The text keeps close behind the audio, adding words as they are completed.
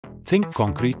Think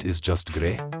concrete is just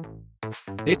grey?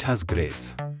 It has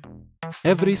grades.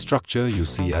 Every structure you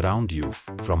see around you,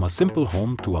 from a simple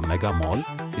home to a mega mall,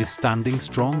 is standing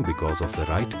strong because of the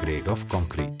right grade of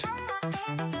concrete.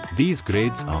 These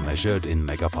grades are measured in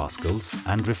megapascals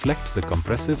and reflect the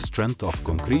compressive strength of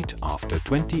concrete after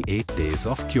 28 days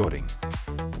of curing.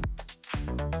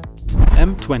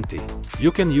 M20.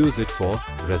 You can use it for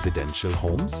residential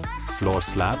homes, floor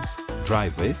slabs,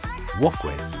 driveways,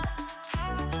 walkways.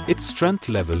 Its strength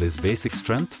level is basic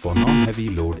strength for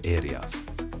non-heavy load areas.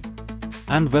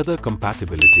 And weather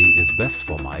compatibility is best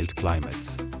for mild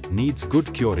climates. Needs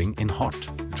good curing in hot,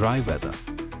 dry weather.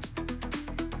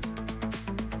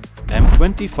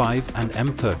 M25 and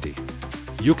M30.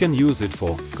 You can use it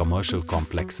for commercial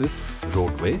complexes,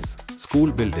 roadways,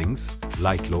 school buildings,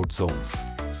 light load zones.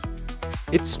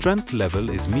 Its strength level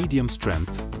is medium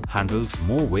strength, handles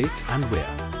more weight and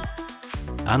wear.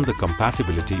 And the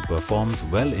compatibility performs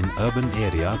well in urban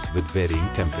areas with varying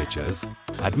temperatures.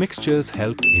 Admixtures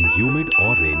help in humid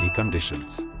or rainy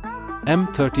conditions.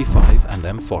 M35 and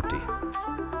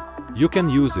M40. You can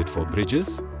use it for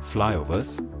bridges,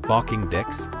 flyovers, parking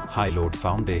decks, high-load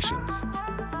foundations.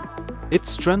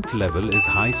 Its strength level is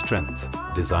high strength,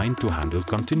 designed to handle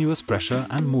continuous pressure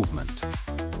and movement.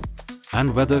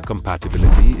 And weather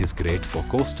compatibility is great for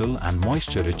coastal and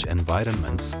moisture-rich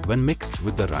environments when mixed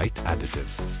with the right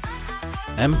additives.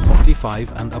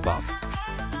 M45 and above.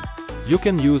 You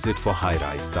can use it for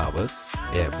high-rise towers,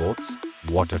 airports,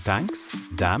 water tanks,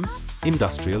 dams,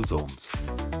 industrial zones.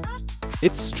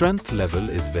 Its strength level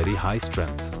is very high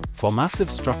strength for massive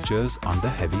structures under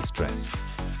heavy stress.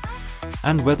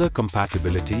 And weather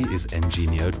compatibility is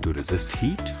engineered to resist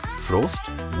heat, frost,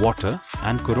 water,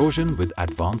 and corrosion with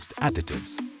advanced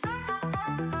additives.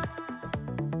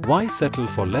 Why settle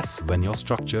for less when your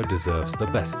structure deserves the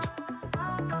best?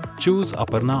 Choose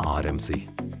Aparna RMC.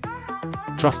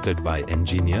 Trusted by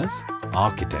engineers,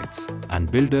 architects,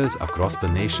 and builders across the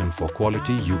nation for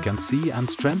quality you can see and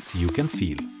strength you can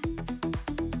feel.